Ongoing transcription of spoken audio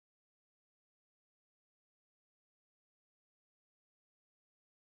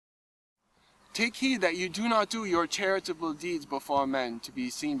Take heed that you do not do your charitable deeds before men to be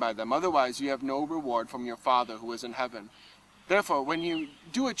seen by them. Otherwise you have no reward from your Father who is in heaven. Therefore, when you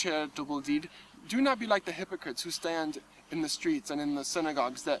do a charitable deed, do not be like the hypocrites who stand in the streets and in the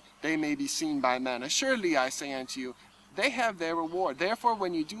synagogues that they may be seen by men. Assuredly, I say unto you, they have their reward. Therefore,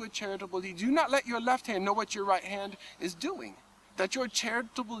 when you do a charitable deed, do not let your left hand know what your right hand is doing, that your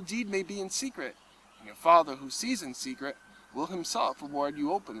charitable deed may be in secret. And your Father who sees in secret will himself reward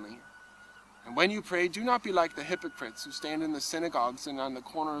you openly. And when you pray, do not be like the hypocrites who stand in the synagogues and on the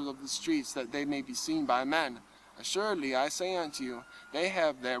corners of the streets, that they may be seen by men. Assuredly, I say unto you, they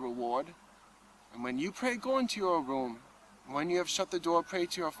have their reward. And when you pray, go into your room. And when you have shut the door, pray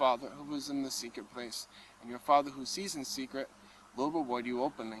to your Father who is in the secret place. And your Father who sees in secret will reward you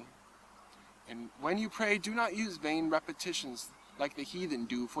openly. And when you pray, do not use vain repetitions like the heathen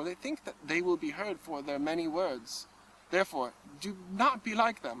do, for they think that they will be heard for their many words. Therefore, do not be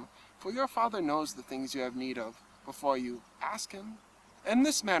like them, for your Father knows the things you have need of before you ask him. In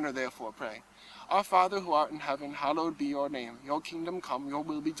this manner, therefore, pray. Our Father who art in heaven, hallowed be your name. Your kingdom come, your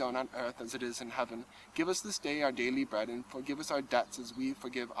will be done on earth as it is in heaven. Give us this day our daily bread, and forgive us our debts as we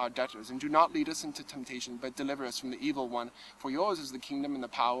forgive our debtors. And do not lead us into temptation, but deliver us from the evil one. For yours is the kingdom and the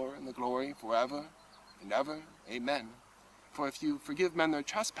power and the glory forever and ever. Amen. For if you forgive men their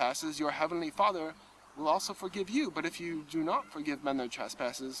trespasses, your heavenly Father will also forgive you. But if you do not forgive men their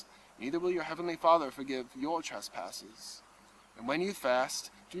trespasses, neither will your heavenly Father forgive your trespasses. And when you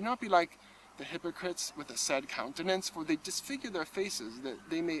fast, do not be like the hypocrites with a sad countenance, for they disfigure their faces, that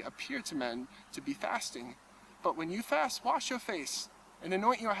they may appear to men to be fasting. But when you fast, wash your face, and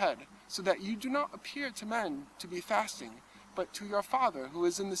anoint your head, so that you do not appear to men to be fasting, but to your Father who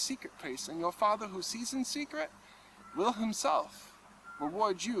is in the secret place. And your Father who sees in secret will himself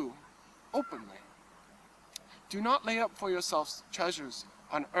reward you openly. Do not lay up for yourselves treasures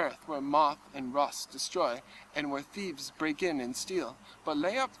on earth, where moth and rust destroy, and where thieves break in and steal. But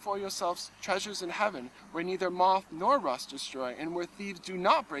lay up for yourselves treasures in heaven, where neither moth nor rust destroy, and where thieves do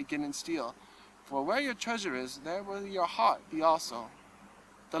not break in and steal. For where your treasure is, there will your heart be also.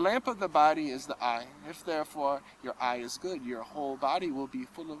 The lamp of the body is the eye. If therefore your eye is good, your whole body will be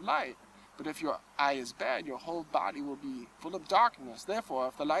full of light. But if your eye is bad, your whole body will be full of darkness. Therefore,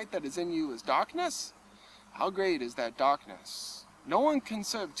 if the light that is in you is darkness, how great is that darkness? No one can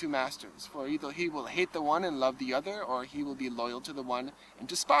serve two masters, for either he will hate the one and love the other, or he will be loyal to the one and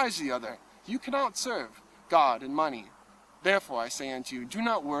despise the other. You cannot serve God and money. Therefore I say unto you, do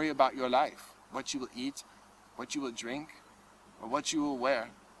not worry about your life, what you will eat, what you will drink, or what you will wear.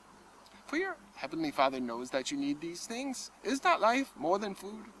 For your heavenly Father knows that you need these things. Is not life more than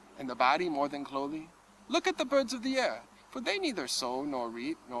food, and the body more than clothing? Look at the birds of the air, for they neither sow, nor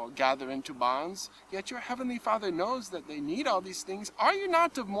reap, nor gather into barns, yet your heavenly Father knows that they need all these things. Are you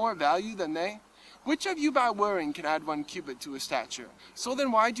not of more value than they? Which of you by worrying can add 1 cubit to his stature? So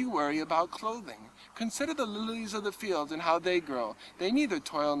then why do you worry about clothing? Consider the lilies of the field, and how they grow. They neither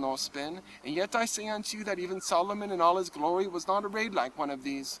toil nor spin. And yet I say unto you that even Solomon in all his glory was not arrayed like one of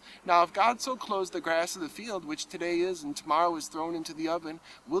these. Now if God so clothes the grass of the field, which today is and tomorrow is thrown into the oven,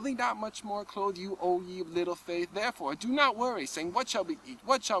 will he not much more clothe you, O ye of little faith? Therefore do not worry, saying, what shall we eat,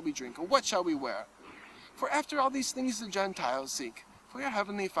 what shall we drink, or what shall we wear? For after all these things the Gentiles seek. For your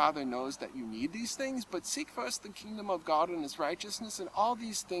heavenly Father knows that you need these things, but seek first the kingdom of God and his righteousness, and all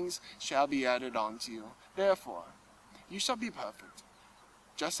these things shall be added unto you. Therefore, you shall be perfect,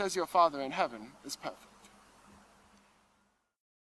 just as your Father in heaven is perfect.